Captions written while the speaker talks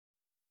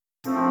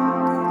As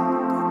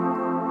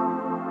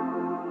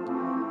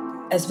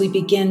we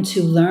begin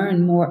to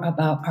learn more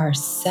about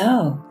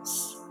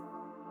ourselves,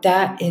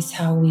 that is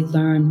how we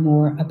learn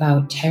more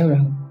about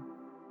tarot.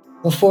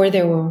 Before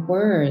there were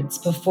words,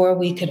 before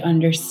we could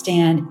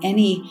understand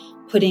any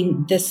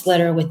putting this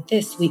letter with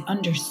this, we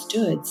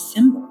understood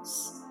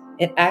symbols.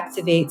 It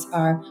activates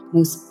our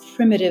most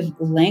primitive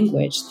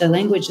language, the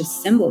language of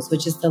symbols,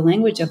 which is the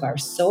language of our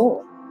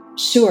soul.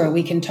 Sure,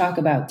 we can talk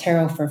about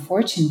tarot for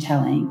fortune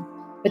telling,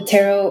 but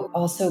tarot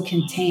also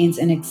contains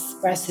and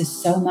expresses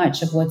so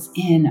much of what's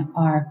in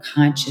our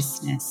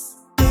consciousness.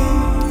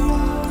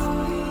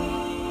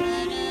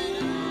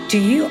 Do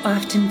you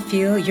often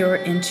feel your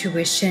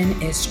intuition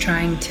is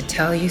trying to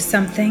tell you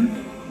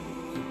something?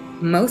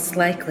 Most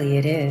likely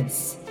it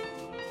is.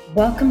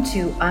 Welcome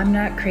to I'm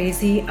Not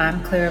Crazy,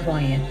 I'm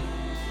Clairvoyant,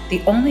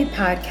 the only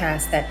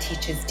podcast that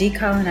teaches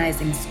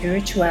decolonizing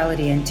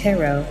spirituality and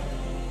tarot,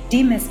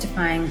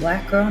 demystifying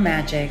Black girl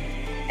magic,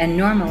 and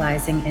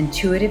normalizing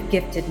intuitive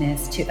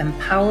giftedness to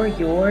empower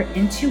your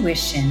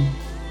intuition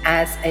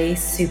as a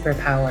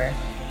superpower.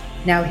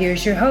 Now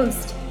here's your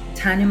host,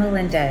 Tanya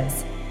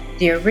Melendez,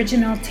 the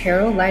original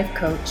tarot life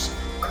coach,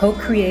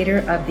 co-creator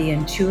of the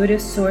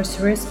Intuitive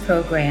Sorceress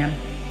program,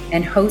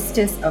 and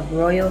hostess of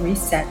Royal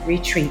Reset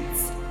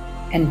retreats,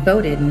 and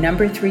voted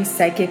number 3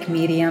 psychic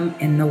medium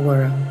in the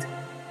world.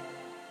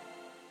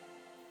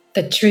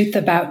 The truth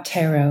about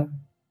tarot.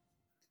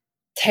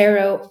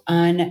 Tarot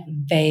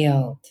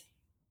Unveiled.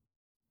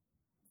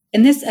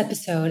 In this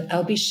episode,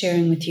 I'll be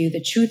sharing with you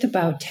the truth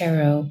about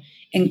tarot,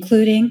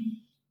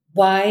 including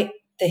why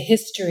the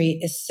history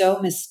is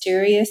so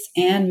mysterious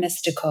and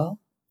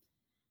mystical,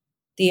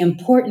 the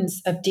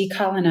importance of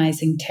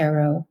decolonizing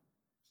tarot,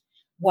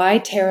 why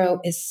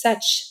tarot is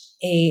such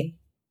an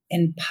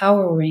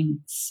empowering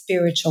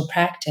spiritual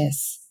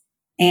practice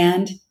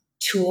and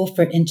tool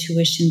for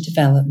intuition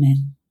development.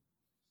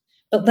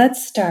 But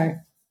let's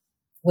start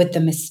with the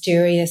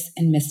mysterious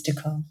and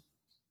mystical.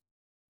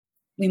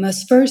 We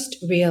must first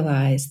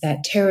realize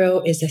that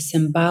tarot is a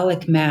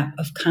symbolic map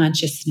of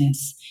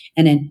consciousness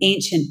and an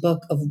ancient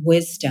book of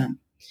wisdom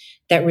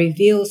that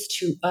reveals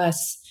to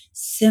us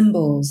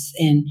symbols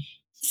and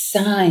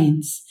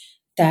signs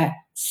that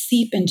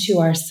seep into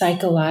our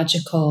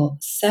psychological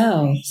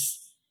selves,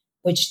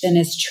 which then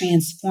is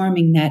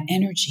transforming that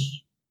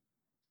energy.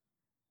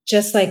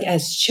 Just like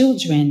as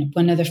children,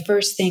 one of the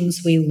first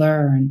things we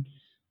learn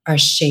are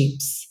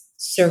shapes,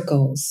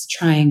 circles,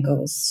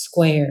 triangles,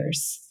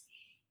 squares.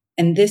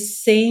 And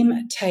this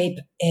same type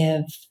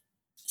of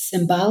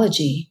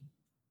symbology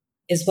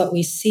is what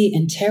we see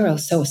in tarot.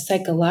 So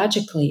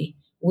psychologically,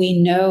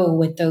 we know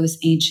what those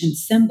ancient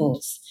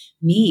symbols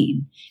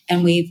mean.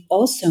 And we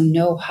also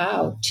know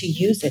how to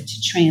use it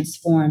to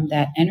transform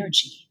that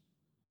energy.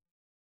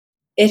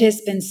 It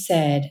has been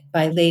said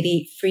by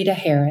Lady Freda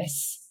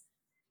Harris,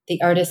 the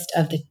artist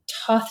of the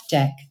Thoth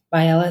deck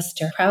by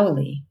Aleister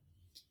Crowley,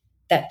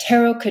 that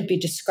tarot could be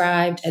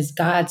described as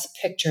God's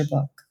picture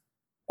book,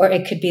 or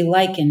it could be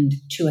likened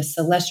to a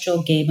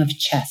celestial game of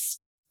chess,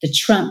 the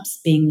trumps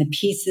being the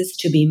pieces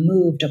to be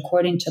moved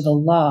according to the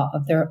law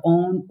of their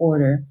own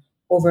order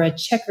over a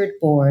checkered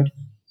board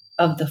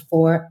of the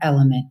 4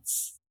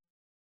 elements.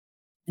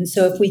 And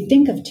so if we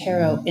think of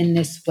tarot in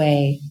this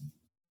way,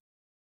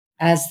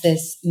 as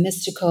this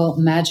mystical,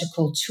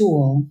 magical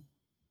tool,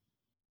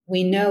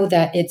 we know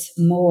that it's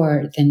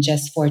more than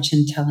just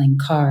fortune-telling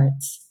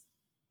cards.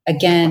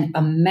 Again,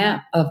 a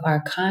map of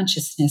our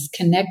consciousness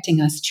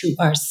connecting us to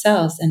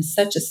ourselves in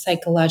such a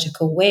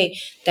psychological way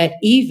that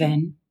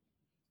even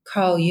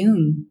Carl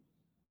Jung,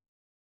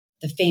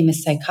 the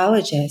famous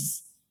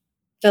psychologist,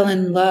 fell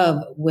in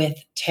love with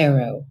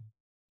tarot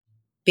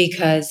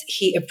because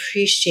he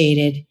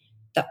appreciated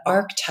the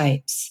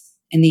archetypes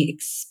and the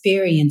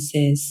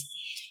experiences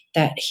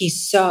that he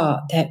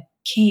saw that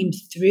came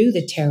through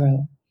the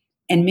tarot.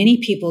 And many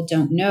people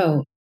don't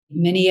know,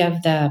 many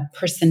of the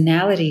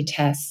personality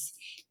tests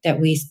that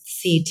we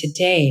see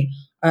today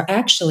are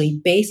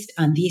actually based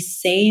on these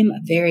same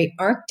very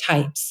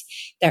archetypes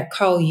that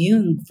Carl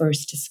Jung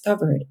first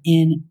discovered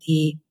in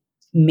the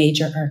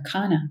major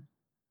arcana.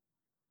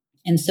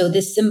 And so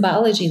this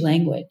symbology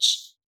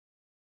language,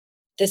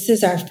 this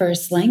is our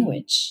first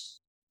language.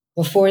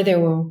 Before there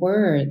were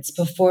words,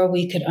 before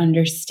we could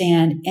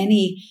understand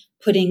any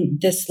putting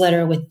this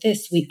letter with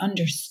this, we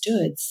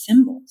understood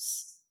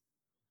symbols.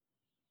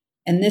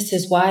 And this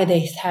is why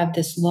they have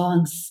this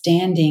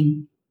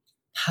long-standing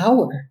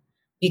power,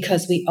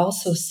 because we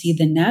also see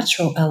the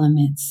natural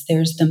elements.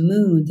 There's the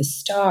moon, the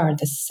star,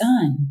 the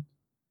sun.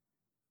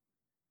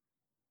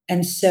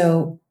 And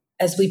so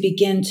as we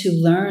begin to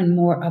learn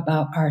more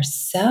about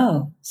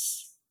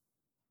ourselves,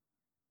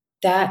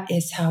 that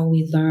is how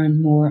we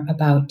learn more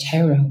about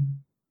tarot.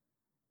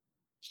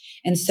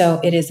 And so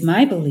it is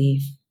my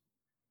belief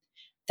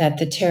that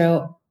the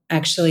tarot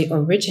actually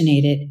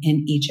originated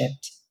in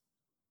Egypt.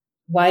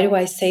 Why do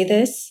I say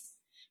this?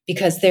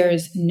 Because there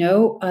is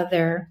no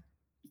other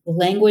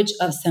language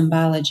of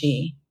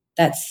symbology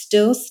that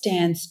still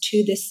stands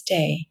to this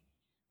day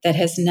that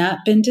has not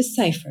been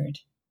deciphered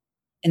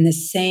in the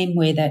same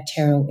way that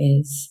tarot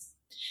is.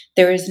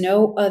 There is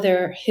no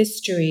other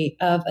history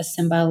of a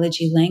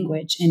symbology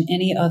language in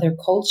any other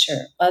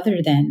culture other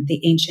than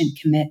the ancient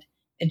Kemet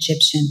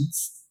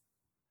Egyptians.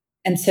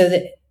 And so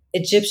the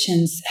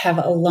Egyptians have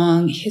a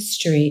long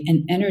history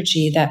and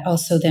energy that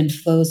also then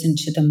flows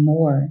into the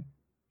Moor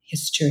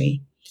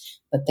history.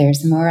 But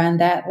there's more on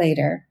that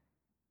later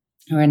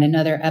or in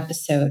another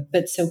episode.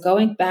 But so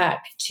going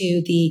back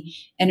to the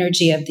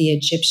energy of the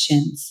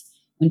Egyptians,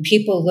 when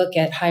people look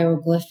at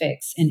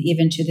hieroglyphics, and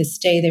even to this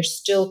day, they're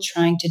still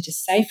trying to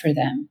decipher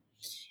them.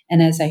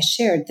 And as I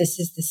shared, this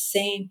is the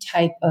same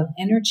type of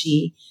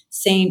energy,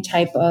 same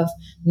type of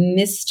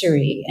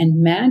mystery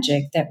and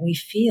magic that we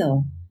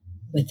feel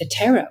with the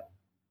tarot.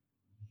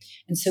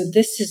 And so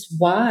this is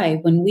why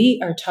when we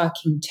are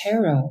talking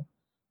tarot,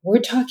 we're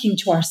talking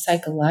to our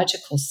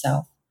psychological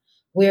self.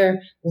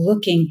 We're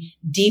looking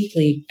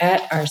deeply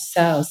at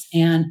ourselves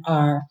and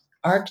our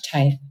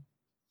archetype.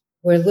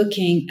 We're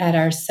looking at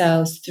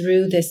ourselves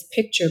through this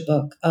picture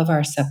book of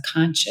our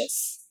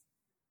subconscious,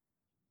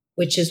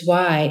 which is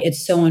why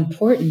it's so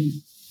important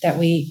that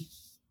we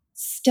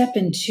step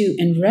into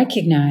and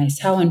recognize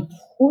how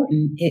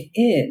important it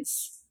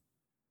is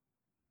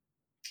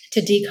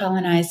to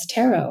decolonize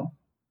tarot.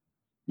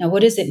 Now,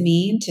 what does it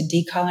mean to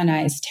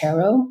decolonize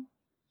tarot?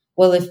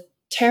 Well, if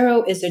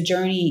tarot is a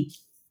journey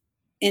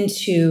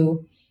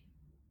into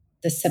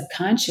the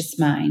subconscious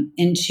mind,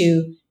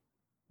 into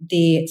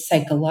the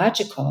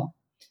psychological,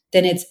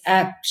 then it's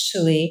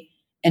actually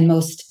and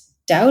most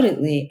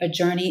doubtedly a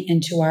journey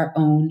into our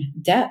own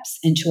depths,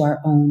 into our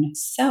own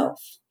self.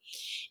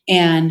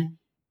 And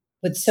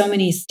with so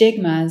many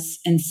stigmas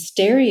and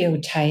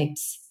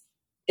stereotypes,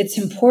 it's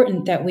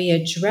important that we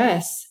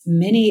address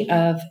many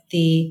of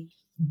the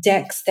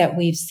decks that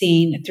we've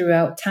seen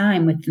throughout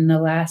time within the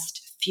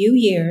last few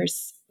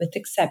years, with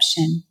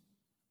exception.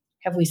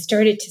 Have we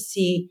started to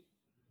see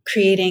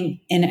creating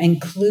in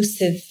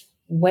inclusive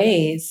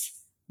ways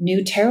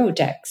new tarot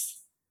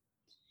decks?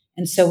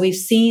 And so we've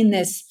seen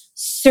this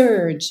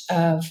surge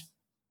of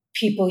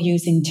people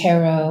using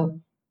tarot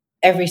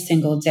every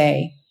single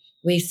day.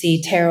 We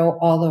see tarot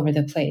all over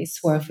the place,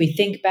 where if we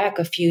think back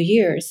a few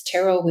years,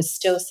 tarot was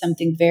still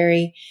something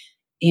very,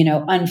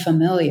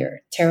 unfamiliar.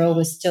 Tarot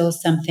was still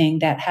something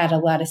that had a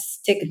lot of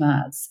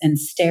stigmas and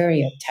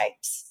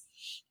stereotypes.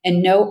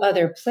 And no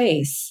other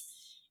place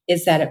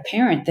is that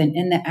apparent than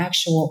in the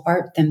actual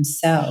art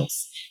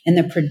themselves and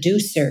the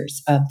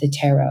producers of the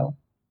tarot.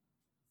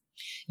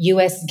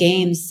 US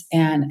Games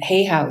and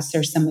Hay House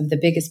are some of the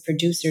biggest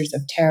producers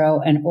of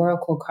tarot and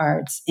oracle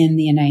cards in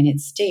the United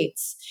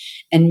States.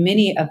 And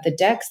many of the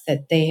decks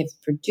that they have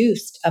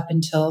produced up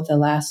until the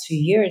last few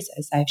years,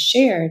 as I've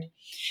shared,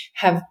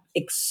 have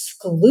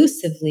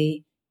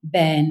exclusively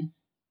been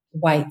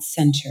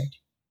white-centered.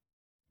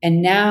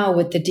 And now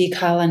with the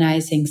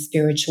decolonizing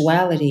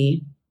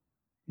spirituality,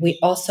 we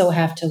also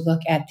have to look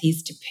at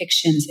these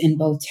depictions in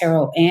both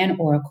tarot and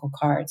oracle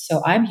cards.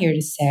 So I'm here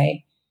to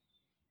say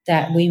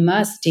that we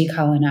must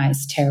decolonize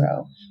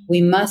tarot.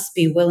 We must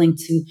be willing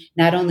to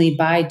not only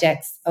buy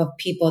decks of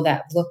people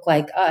that look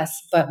like us,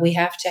 but we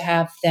have to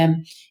have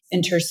them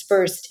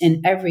interspersed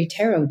in every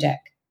tarot deck.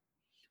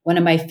 One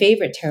of my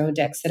favorite tarot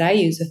decks that I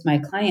use with my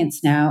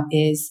clients now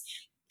is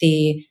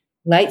the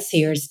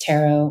Lightseers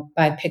Tarot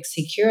by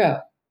Pixie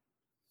Curo.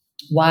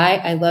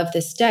 Why I love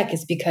this deck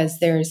is because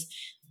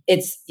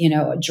it's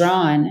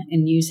drawn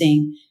and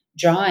using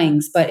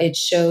drawings, but it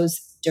shows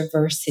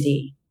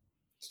diversity.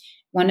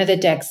 One of the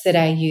decks that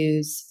I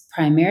use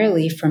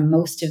primarily for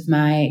most of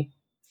my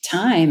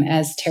time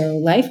as tarot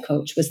life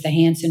coach was the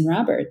Hanson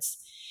Roberts.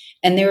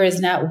 And there is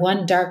not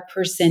one dark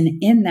person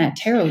in that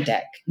tarot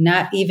deck,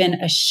 not even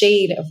a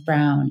shade of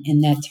brown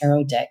in that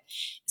tarot deck.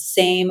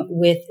 Same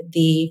with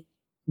the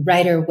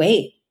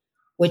Rider-Waite,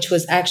 which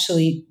was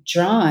actually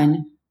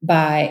drawn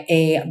by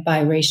a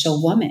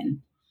biracial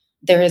woman.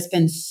 There has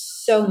been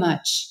so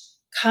much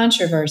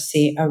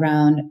controversy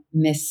around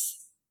Miss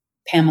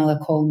Pamela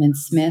Coleman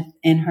Smith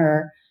and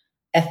her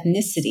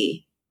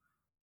ethnicity.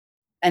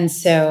 And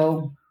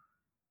so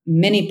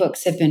many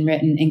books have been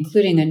written,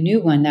 including a new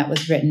one that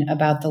was written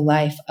about the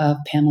life of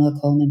Pamela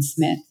Coleman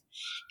Smith.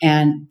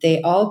 And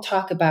they all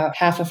talk about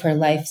half of her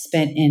life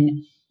spent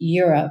in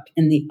Europe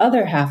and the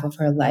other half of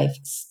her life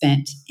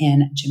spent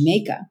in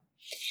Jamaica.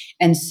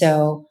 And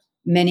so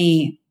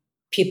many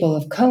people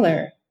of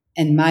color,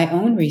 in my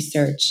own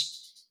research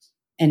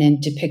and in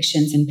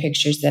depictions and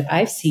pictures that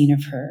I've seen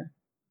of her,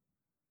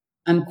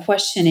 I'm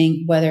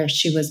questioning whether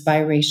she was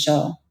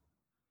biracial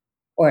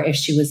or if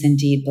she was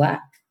indeed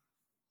Black,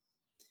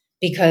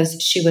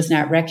 because she was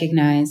not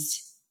recognized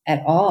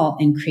at all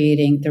in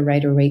creating the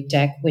Rider-Waite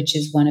deck, which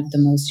is one of the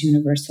most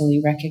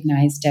universally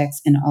recognized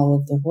decks in all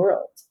of the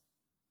world.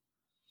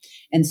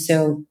 And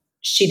so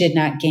she did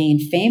not gain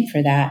fame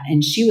for that.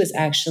 And she was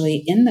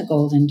actually in the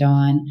Golden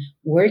Dawn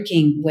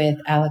working with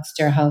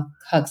Aleister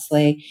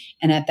Huxley.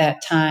 And at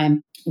that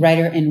time,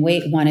 Rider and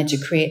Waite wanted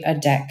to create a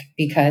deck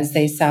because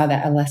they saw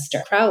that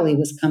Aleister Crowley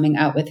was coming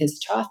out with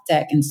his Thoth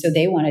deck. And so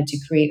they wanted to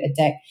create a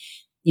deck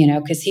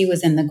because he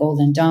was in the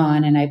Golden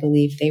Dawn, and I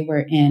believe they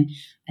were in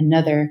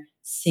another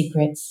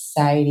secret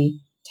society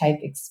type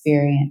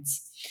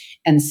experience.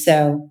 And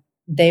so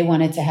they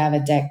wanted to have a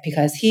deck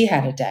because he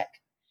had a deck.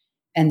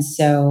 And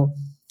so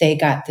they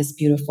got this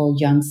beautiful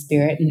young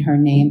spirit, and her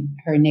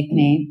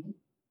nickname,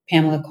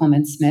 Pamela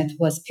Coleman Smith,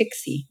 was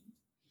Pixie.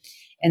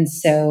 And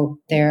so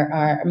there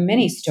are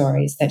many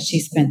stories that she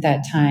spent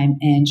that time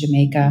in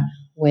Jamaica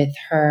with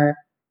her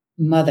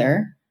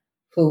mother,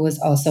 who was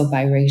also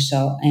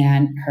biracial,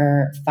 and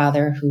her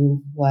father,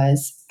 who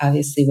was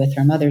obviously with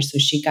her mother. So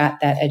she got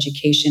that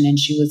education, and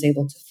she was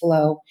able to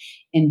flow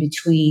in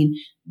between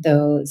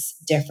those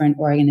different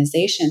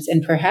organizations.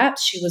 And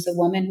perhaps she was a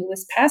woman who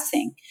was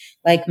passing,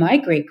 like my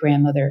great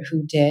grandmother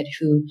who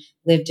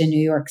lived in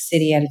New York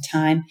City at a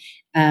time.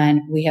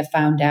 And we have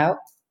found out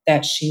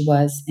that she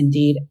was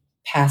indeed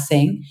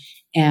passing.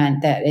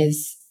 And that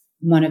is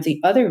one of the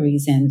other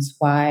reasons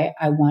why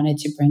I wanted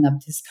to bring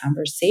up this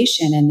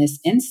conversation and this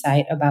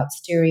insight about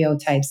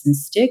stereotypes and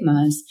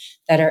stigmas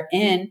that are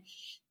in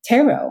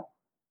tarot.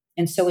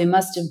 And so we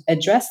must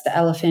address the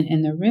elephant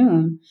in the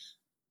room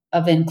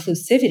of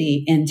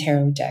inclusivity in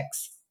tarot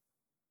decks.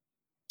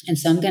 And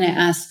so I'm going to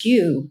ask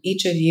you,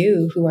 each of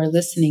you who are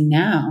listening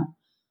now,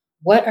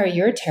 what are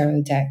your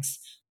tarot decks?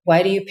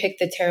 Why do you pick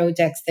the tarot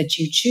decks that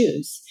you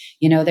choose?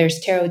 There's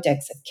tarot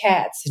decks of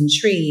cats and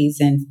trees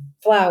and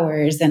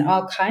flowers and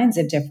all kinds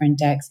of different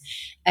decks.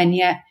 And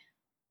yet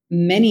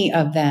many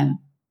of them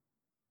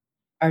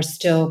are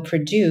still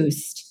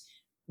produced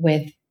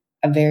with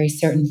a very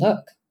certain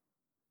look.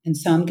 And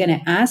so I'm going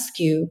to ask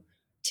you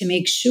to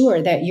make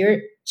sure that you're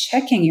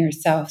checking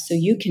yourself so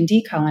you can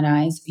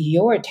decolonize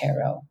your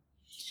tarot,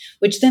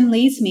 which then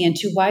leads me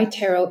into why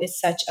tarot is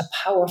such a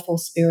powerful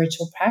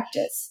spiritual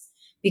practice,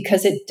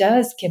 because it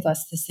does give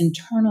us this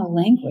internal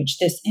language,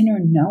 this inner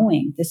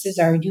knowing. This is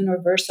our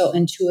universal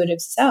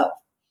intuitive self.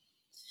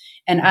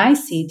 And I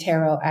see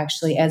tarot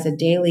actually as a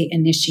daily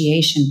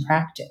initiation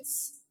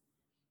practice.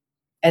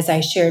 As I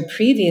shared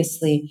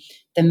previously,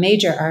 the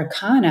major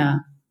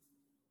arcana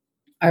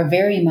are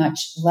very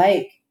much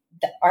like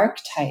the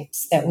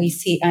archetypes that we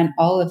see on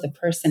all of the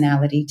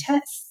personality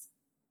tests.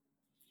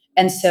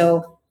 And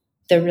so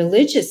the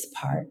religious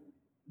part,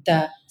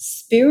 the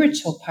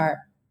spiritual part,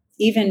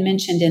 even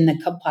mentioned in the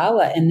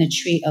Kabbalah and the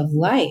Tree of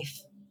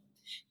Life,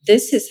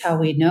 this is how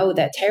we know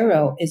that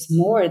tarot is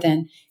more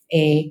than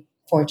a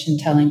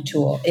fortune-telling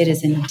tool. It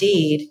is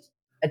indeed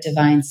a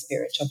divine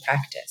spiritual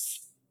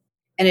practice.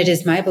 And it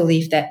is my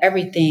belief that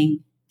everything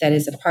that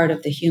is a part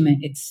of the human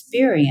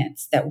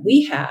experience that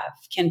we have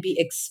can be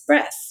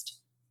expressed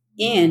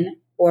in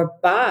or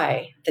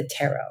by the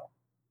tarot.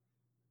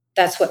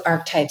 That's what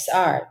archetypes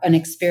are, an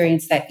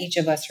experience that each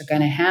of us are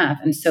going to have.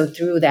 And so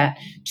through that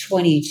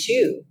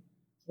 22,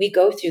 we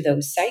go through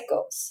those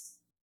cycles.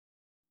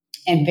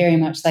 And very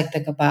much like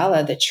the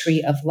Kabbalah, the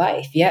Tree of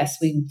Life, yes,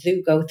 we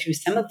do go through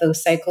some of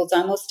those cycles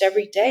almost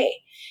every day.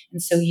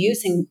 And so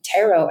using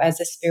tarot as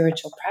a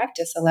spiritual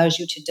practice allows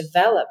you to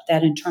develop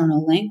that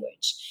internal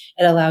language.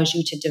 It allows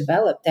you to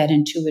develop that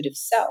intuitive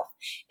self.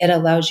 It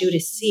allows you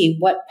to see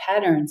what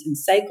patterns and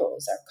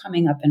cycles are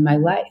coming up in my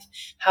life.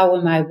 How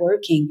am I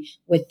working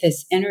with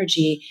this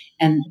energy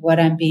and what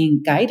I'm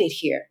being guided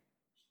here?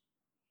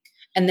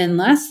 And then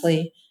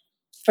lastly,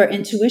 for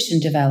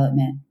intuition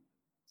development,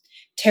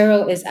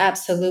 tarot is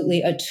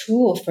absolutely a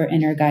tool for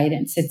inner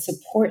guidance. It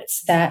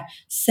supports that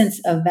sense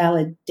of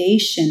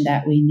validation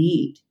that we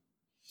need.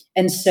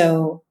 And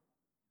so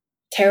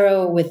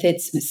tarot, with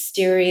its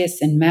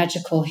mysterious and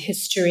magical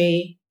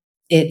history,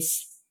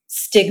 its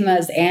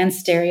stigmas and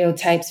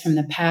stereotypes from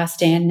the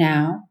past and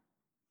now,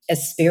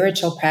 as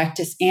spiritual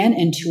practice and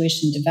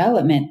intuition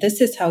development,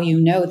 this is how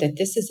you know that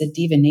this is a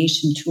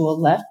divination tool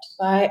left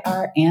by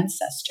our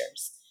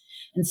ancestors.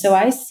 And so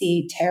I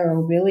see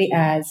tarot really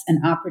as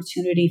an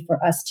opportunity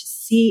for us to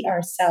see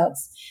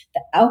ourselves,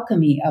 the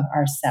alchemy of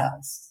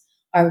ourselves,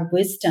 our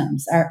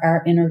wisdoms,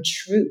 our inner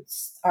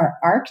truths, our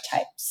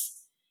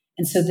archetypes.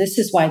 And so this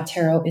is why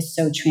tarot is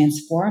so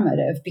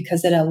transformative,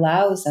 because it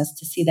allows us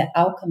to see the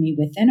alchemy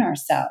within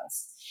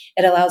ourselves.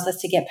 It allows us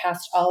to get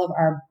past all of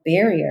our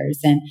barriers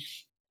and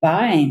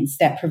binds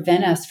that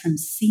prevent us from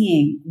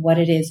seeing what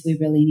it is we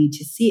really need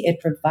to see.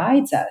 It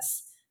provides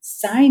us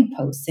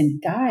signposts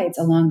and guides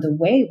along the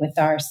way with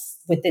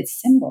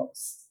its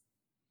symbols.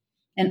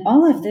 And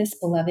all of this,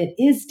 beloved,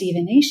 is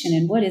divination.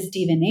 And what is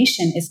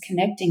divination is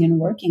connecting and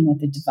working with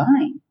the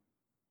divine.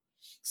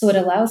 So it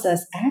allows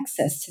us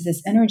access to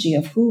this energy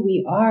of who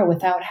we are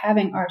without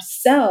having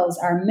ourselves,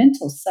 our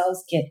mental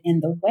selves, get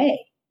in the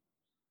way.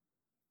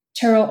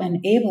 Tarot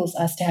enables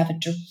us to have a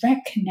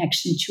direct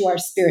connection to our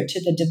spirit, to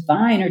the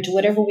divine, or to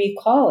whatever we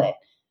call it,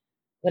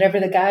 whatever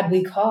the God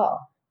we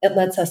call. It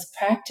lets us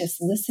practice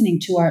listening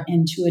to our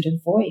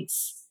intuitive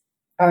voice,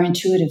 our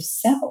intuitive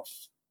self.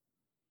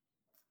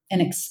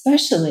 And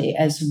especially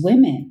as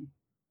women,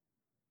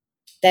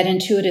 that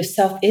intuitive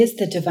self is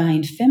the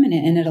divine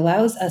feminine, and it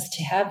allows us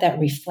to have that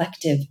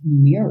reflective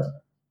mirror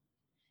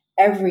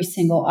every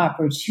single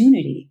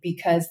opportunity,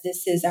 because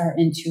this is our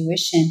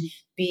intuition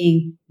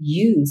being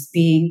used,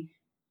 being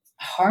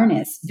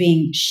harness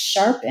being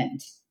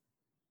sharpened.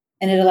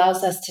 And it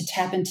allows us to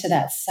tap into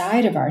that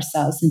side of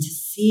ourselves and to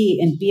see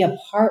and be a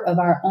part of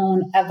our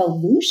own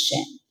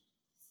evolution.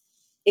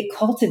 It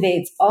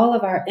cultivates all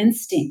of our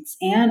instincts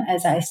and,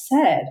 as I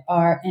said,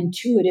 our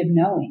intuitive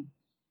knowing.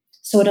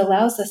 So it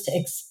allows us to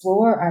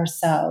explore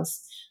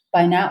ourselves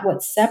by not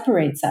what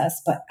separates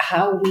us, but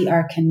how we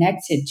are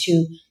connected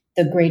to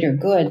the greater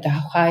good, the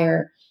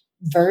higher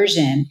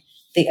version,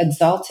 the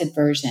exalted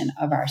version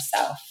of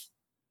ourself.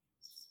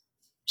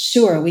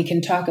 Sure, we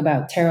can talk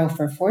about tarot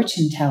for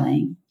fortune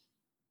telling,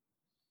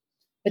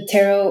 but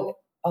tarot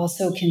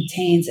also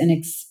contains and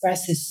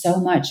expresses so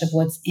much of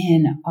what's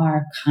in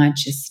our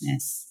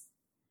consciousness.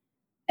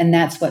 And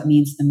that's what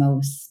means the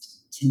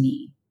most to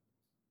me.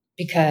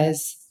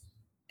 Because,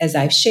 as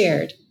I've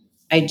shared,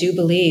 I do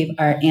believe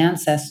our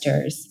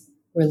ancestors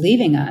were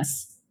leaving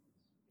us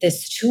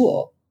this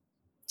tool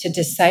to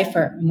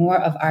decipher more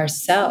of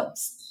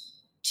ourselves,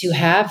 to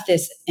have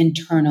this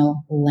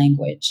internal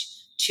language,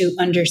 to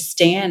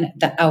understand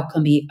the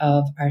alchemy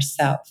of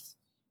ourself.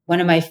 One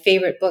of my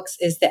favorite books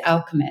is The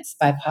Alchemist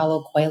by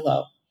Paulo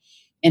Coelho.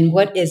 And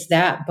what is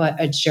that but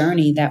a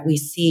journey that we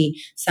see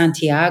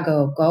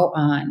Santiago go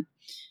on?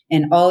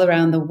 And all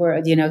around the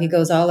world, he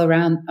goes all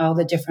around all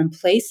the different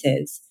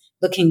places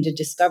looking to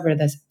discover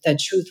the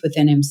truth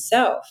within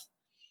himself.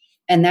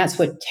 And that's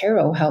what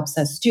tarot helps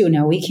us do.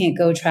 Now, we can't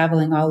go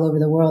traveling all over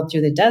the world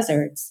through the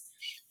deserts,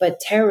 but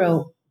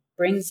tarot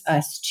brings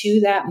us to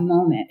that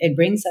moment. It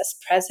brings us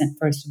present,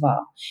 first of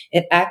all.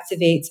 It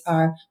activates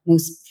our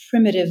most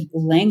primitive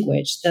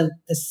language, the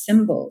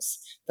symbols,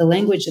 the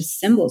language of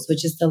symbols,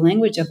 which is the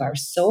language of our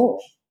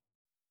soul.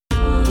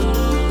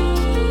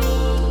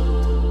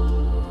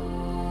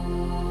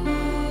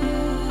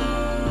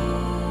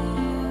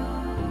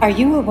 Are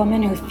you a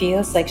woman who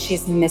feels like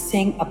she's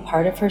missing a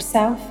part of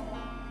herself?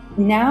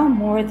 Now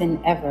more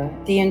than ever,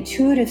 the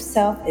intuitive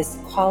self is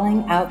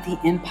calling out the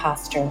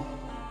imposter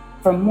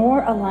for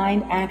more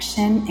aligned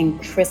action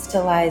and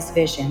crystallized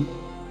vision.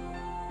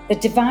 The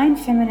divine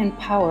feminine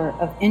power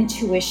of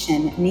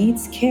intuition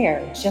needs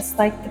care just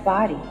like the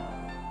body.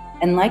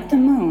 And like the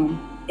moon,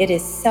 it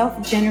is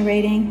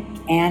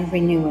self-generating and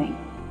renewing.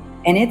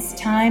 And it's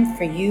time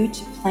for you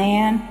to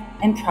plan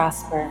and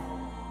prosper,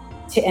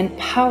 to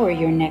empower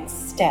your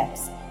next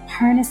steps,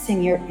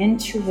 harnessing your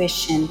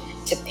intuition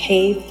to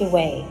pave the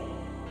way.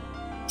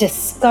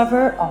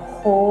 Discover a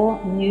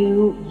whole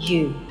new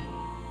you.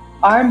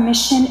 Our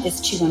mission is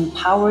to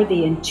empower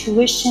the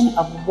intuition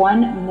of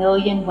 1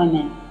 million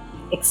women,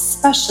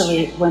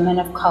 especially women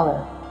of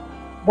color.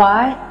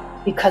 Why?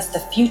 Because the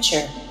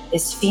future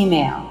is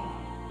female.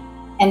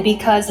 And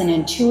because an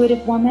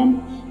intuitive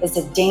woman is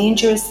a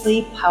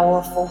dangerously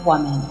powerful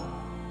woman.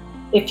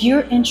 If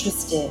you're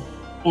interested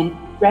and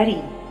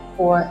ready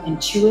for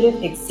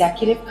intuitive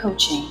executive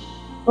coaching,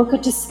 book a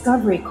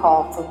discovery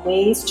call for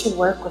ways to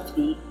work with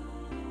me.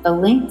 The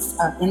links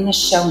are in the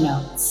show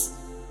notes.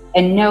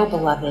 And no,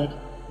 beloved,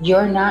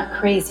 you're not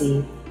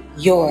crazy,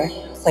 you're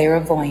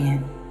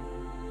clairvoyant.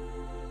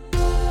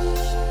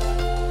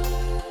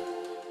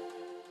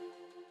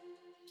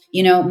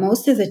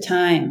 Most of the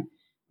time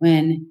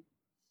when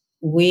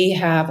we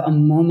have a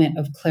moment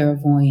of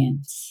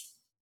clairvoyance,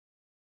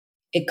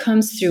 it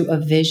comes through a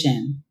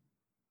vision,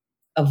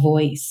 a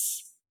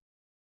voice.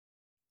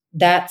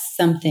 That's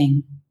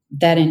something,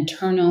 that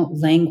internal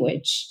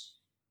language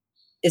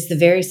is the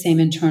very same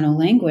internal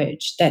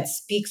language that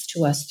speaks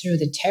to us through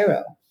the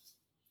tarot.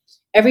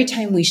 Every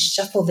time we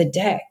shuffle the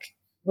deck,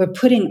 we're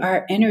putting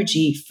our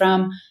energy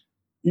from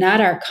not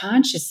our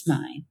conscious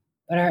mind,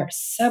 but our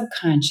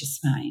subconscious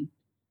mind.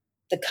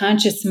 The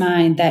conscious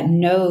mind that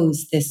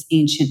knows this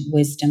ancient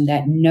wisdom,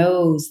 that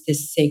knows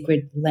this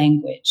sacred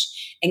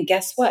language. And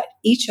guess what?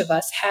 Each of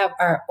us have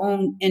our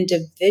own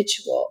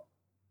individual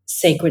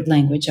sacred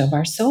language of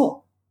our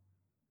soul.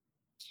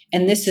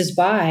 And this is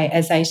why,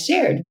 as I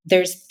shared,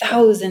 there's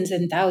thousands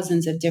and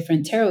thousands of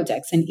different tarot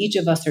decks, and each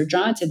of us are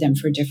drawn to them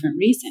for different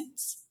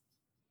reasons.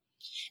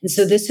 And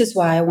so this is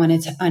why I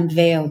wanted to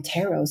unveil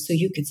tarot, so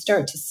you could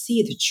start to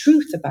see the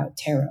truth about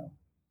tarot,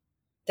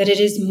 that it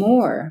is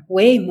more,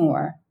 way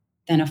more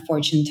than a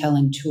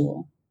fortune-telling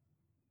tool.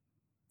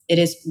 It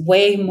is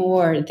way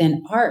more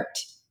than art.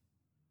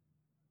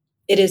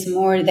 It is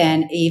more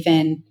than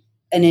even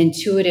an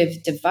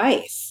intuitive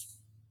device.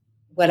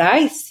 What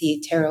I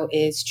see tarot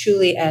is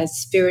truly as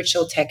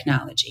spiritual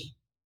technology.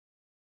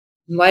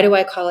 Why do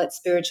I call it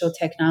spiritual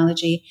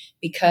technology?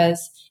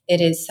 Because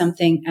it is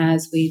something,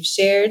 as we've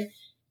shared,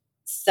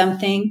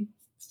 something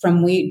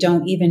from we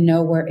don't even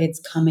know where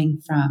it's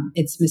coming from.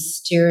 It's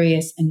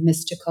mysterious and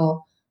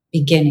mystical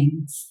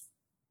beginnings.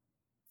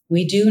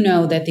 We do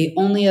know that the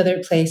only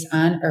other place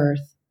on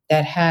earth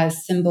that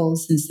has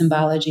symbols and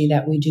symbology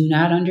that we do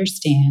not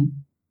understand,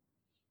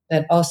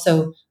 that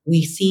also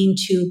we seem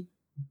to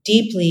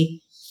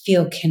deeply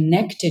feel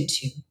connected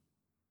to,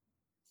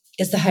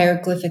 is the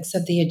hieroglyphics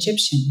of the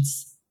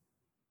Egyptians.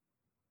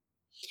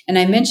 And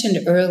I mentioned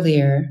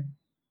earlier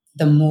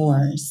the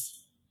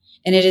Moors,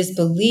 and it is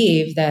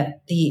believed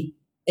that the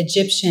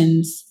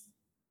Egyptians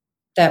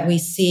that we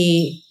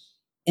see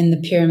in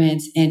the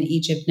pyramids in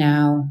Egypt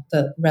now,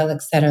 the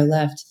relics that are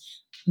left,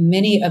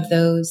 many of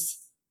those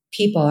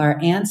people, our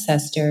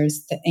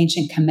ancestors, the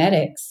ancient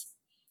Kemetics,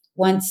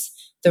 once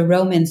the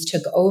Romans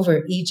took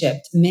over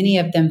Egypt, many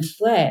of them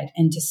fled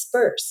and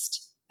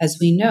dispersed, as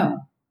we know,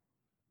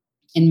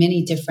 in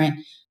many different,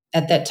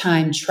 at that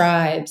time,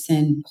 tribes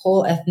and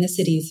whole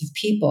ethnicities of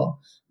people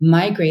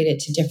migrated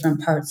to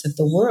different parts of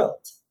the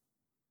world,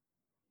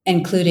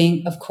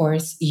 including, of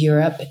course,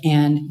 Europe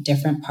and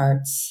different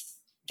parts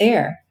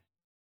there.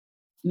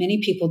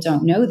 Many people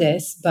don't know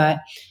this, but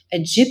a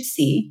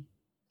gypsy,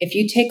 if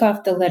you take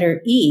off the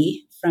letter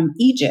E from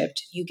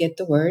Egypt, you get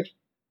the word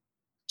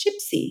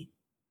gypsy.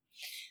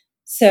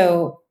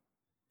 So,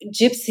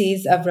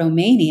 gypsies of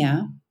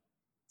Romania,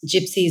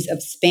 gypsies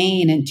of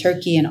Spain and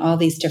Turkey and all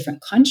these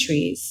different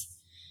countries,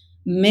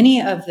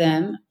 many of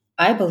them,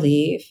 I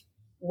believe,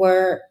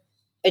 were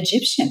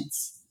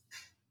Egyptians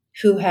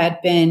who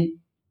had been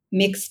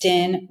mixed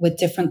in with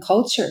different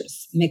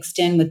cultures, mixed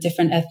in with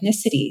different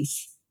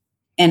ethnicities.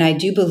 And I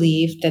do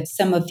believe that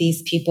some of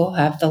these people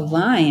have the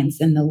lines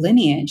and the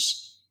lineage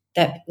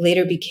that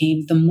later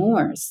became the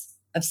Moors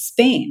of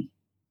Spain.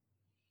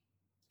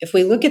 If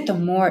we look at the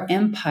Moor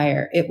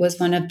Empire, it was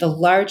one of the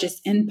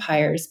largest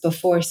empires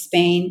before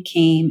Spain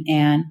came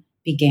and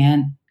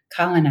began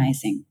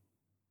colonizing,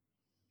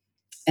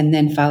 and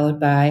then followed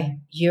by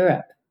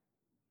Europe.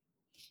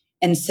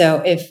 And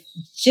so if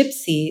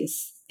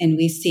gypsies, and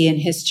we see in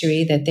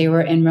history that they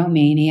were in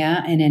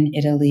Romania and in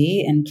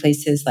Italy and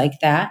places like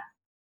that,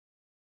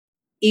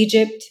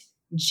 Egypt,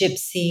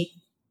 gypsy,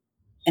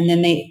 and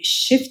then they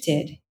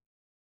shifted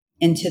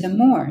into the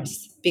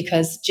Moors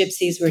because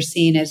gypsies were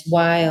seen as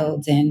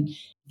wild and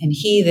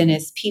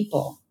heathenous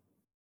people.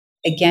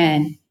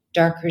 Again,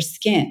 darker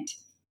skinned.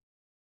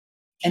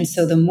 And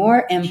so the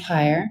Moor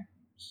Empire,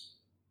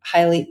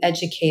 highly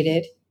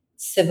educated,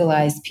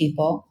 civilized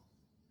people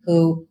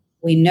who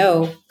we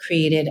know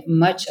created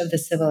much of the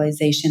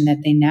civilization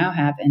that they now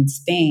have in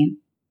Spain.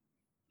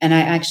 And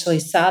I actually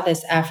saw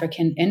this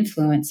African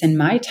influence in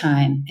my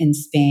time in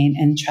Spain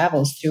and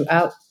travels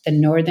throughout the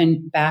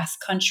northern Basque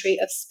country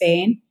of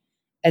Spain,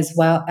 as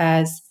well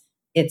as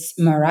its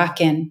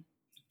Moroccan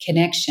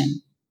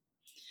connection.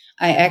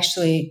 I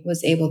actually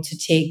was able to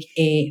take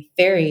a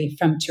ferry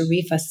from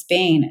Tarifa,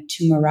 Spain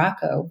to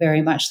Morocco,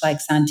 very much like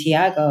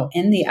Santiago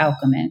in The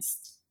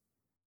Alchemist.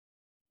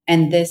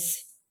 And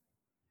this,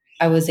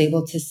 I was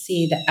able to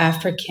see the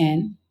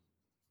African,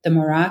 the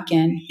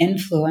Moroccan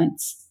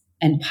influence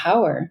and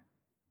power,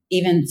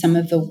 even some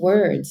of the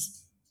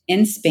words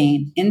in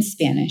Spain, in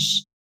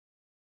Spanish.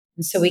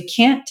 And so we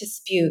can't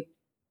dispute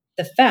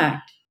the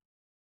fact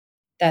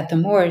that the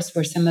Moors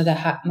were some of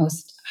the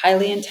most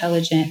highly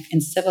intelligent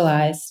and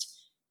civilized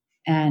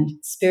and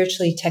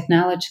spiritually,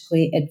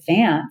 technologically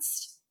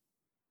advanced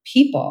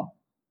people,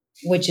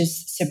 which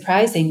is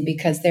surprising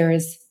because there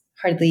is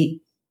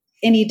hardly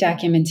any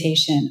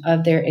documentation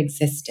of their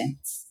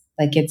existence.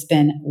 Like it's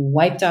been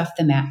wiped off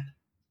the map.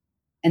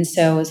 And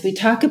so, as we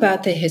talk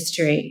about the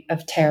history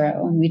of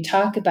tarot and we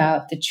talk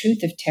about the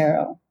truth of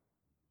tarot,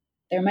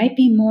 there might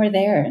be more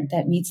there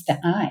that meets the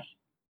eye.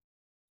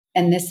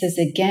 And this is,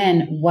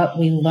 again, what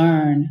we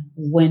learn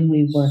when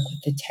we work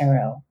with the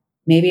tarot.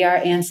 Maybe our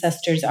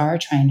ancestors are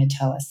trying to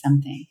tell us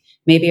something.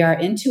 Maybe our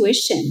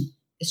intuition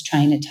is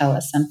trying to tell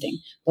us something,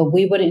 but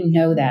we wouldn't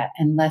know that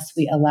unless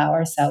we allow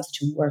ourselves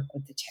to work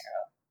with the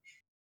tarot.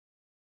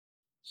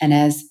 And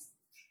as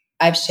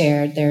I've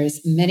shared,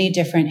 there's many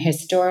different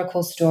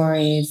historical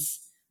stories,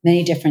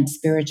 many different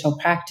spiritual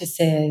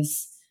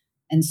practices,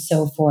 and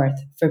so forth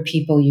for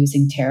people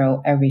using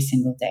tarot every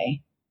single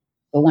day.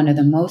 But one of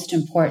the most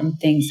important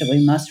things that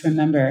we must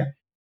remember,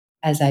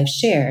 as I've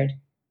shared,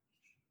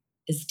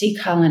 is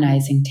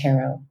decolonizing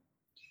tarot,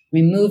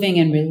 removing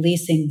and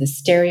releasing the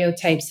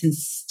stereotypes and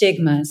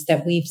stigmas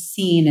that we've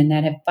seen and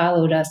that have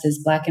followed us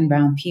as Black and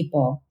Brown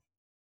people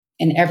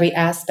in every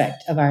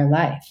aspect of our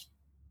life.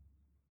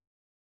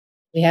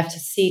 We have to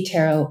see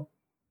tarot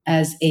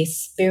as a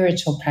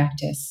spiritual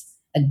practice,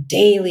 a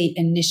daily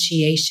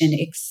initiation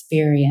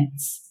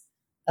experience,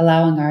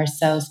 allowing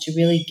ourselves to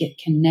really get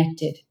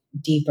connected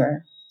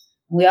deeper.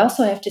 We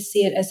also have to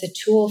see it as a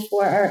tool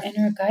for our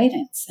inner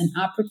guidance, an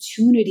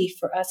opportunity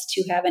for us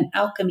to have an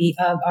alchemy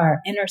of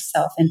our inner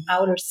self and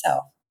outer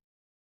self.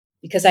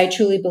 Because I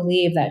truly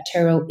believe that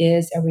tarot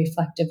is a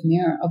reflective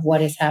mirror of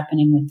what is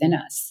happening within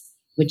us,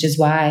 which is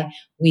why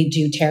we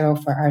do tarot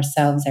for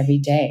ourselves every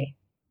day.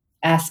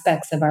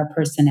 Aspects of our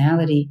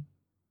personality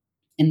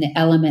and the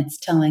elements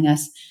telling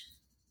us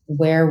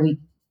where we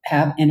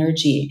have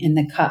energy in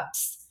the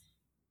cups,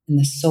 in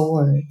the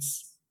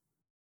swords,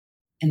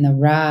 in the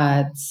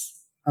rods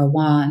or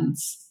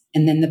wands,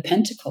 and then the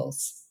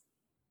pentacles.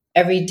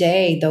 Every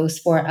day, those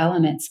four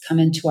elements come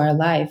into our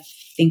life.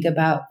 Think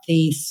about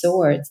the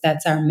swords,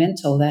 that's our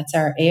mental, that's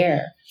our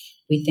air.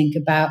 We think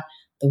about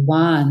the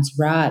wands,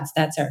 rods,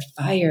 that's our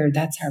fire,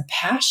 that's our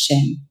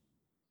passion,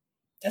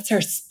 that's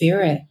our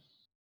spirit.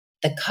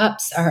 The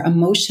cups, our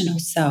emotional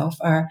self,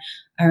 our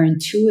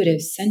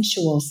intuitive,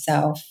 sensual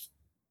self,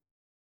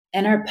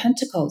 and our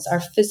pentacles, our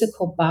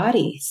physical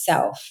body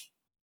self.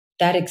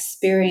 that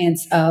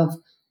experience of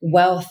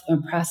wealth or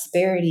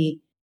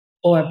prosperity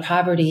or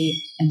poverty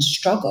and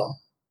struggle.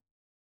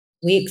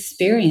 We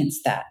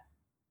experience that.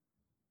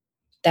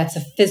 That's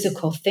a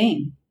physical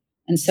thing.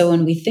 And so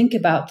when we think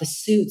about the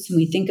suits and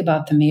we think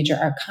about the major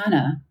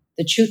arcana,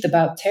 the truth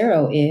about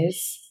tarot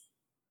is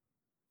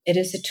it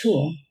is a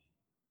tool.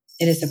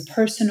 It is a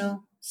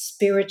personal,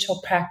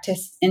 spiritual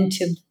practice,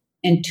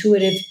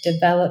 intuitive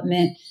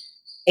development,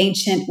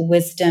 ancient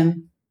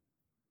wisdom,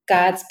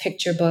 God's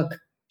picture book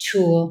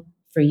tool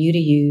for you to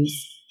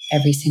use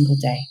every single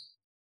day.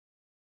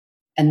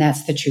 And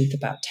that's the truth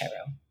about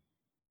tarot.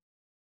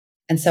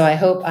 And so I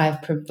hope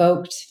I've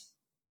provoked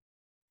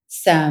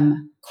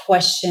some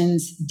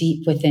questions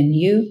deep within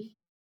you.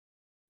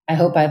 I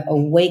hope I've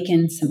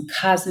awakened some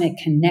cosmic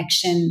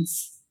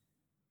connections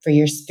for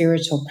your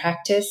spiritual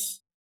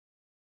practice.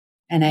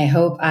 And I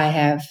hope I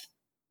have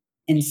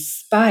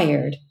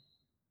inspired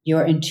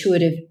your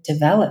intuitive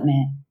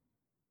development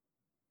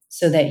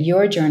so that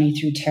your journey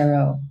through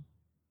tarot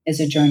is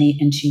a journey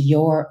into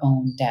your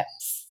own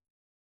depths.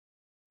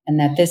 And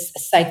that this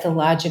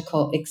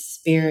psychological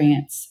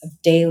experience of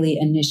daily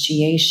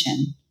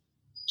initiation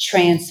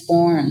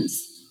transforms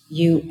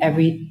you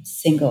every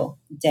single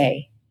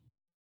day.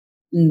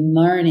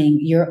 Learning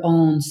your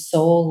own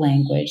soul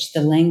language,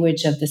 the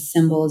language of the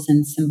symbols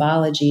and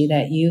symbology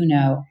that you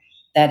know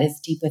that is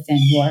deep within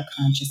your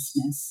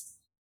consciousness,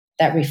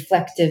 that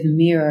reflective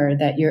mirror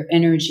that your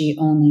energy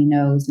only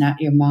knows, not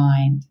your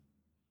mind.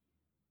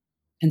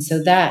 And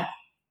so that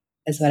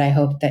is what I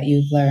hope that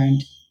you've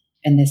learned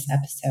in this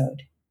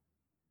episode.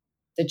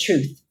 The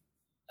truth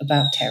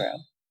about tarot.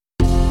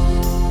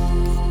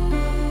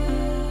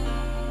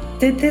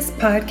 Did this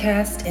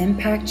podcast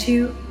impact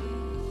you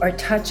or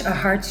touch a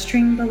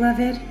heartstring,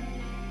 beloved?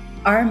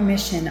 Our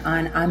mission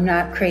on I'm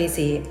Not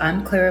Crazy,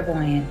 I'm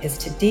Clairvoyant is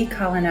to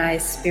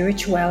decolonize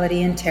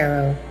spirituality and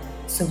tarot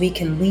so we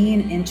can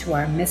lean into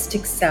our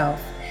mystic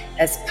self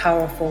as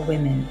powerful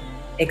women,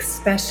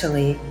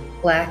 especially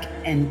Black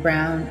and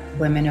brown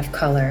women of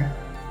color.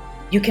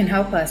 You can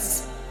help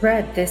us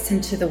spread this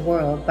into the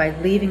world by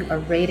leaving a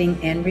rating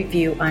and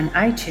review on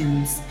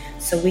iTunes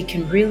so we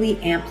can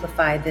really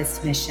amplify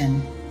this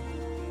mission.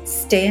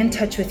 Stay in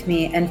touch with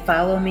me and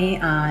follow me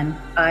on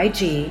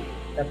IG,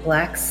 the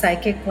Black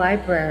Psychic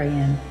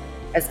Librarian,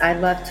 as I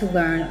love to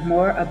learn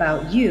more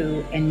about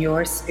you and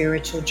your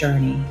spiritual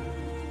journey.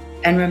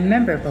 And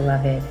remember,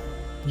 beloved,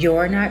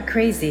 you're not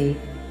crazy,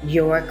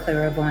 you're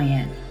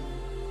clairvoyant.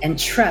 And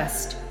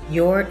trust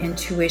your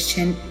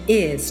intuition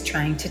is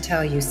trying to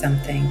tell you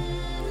something.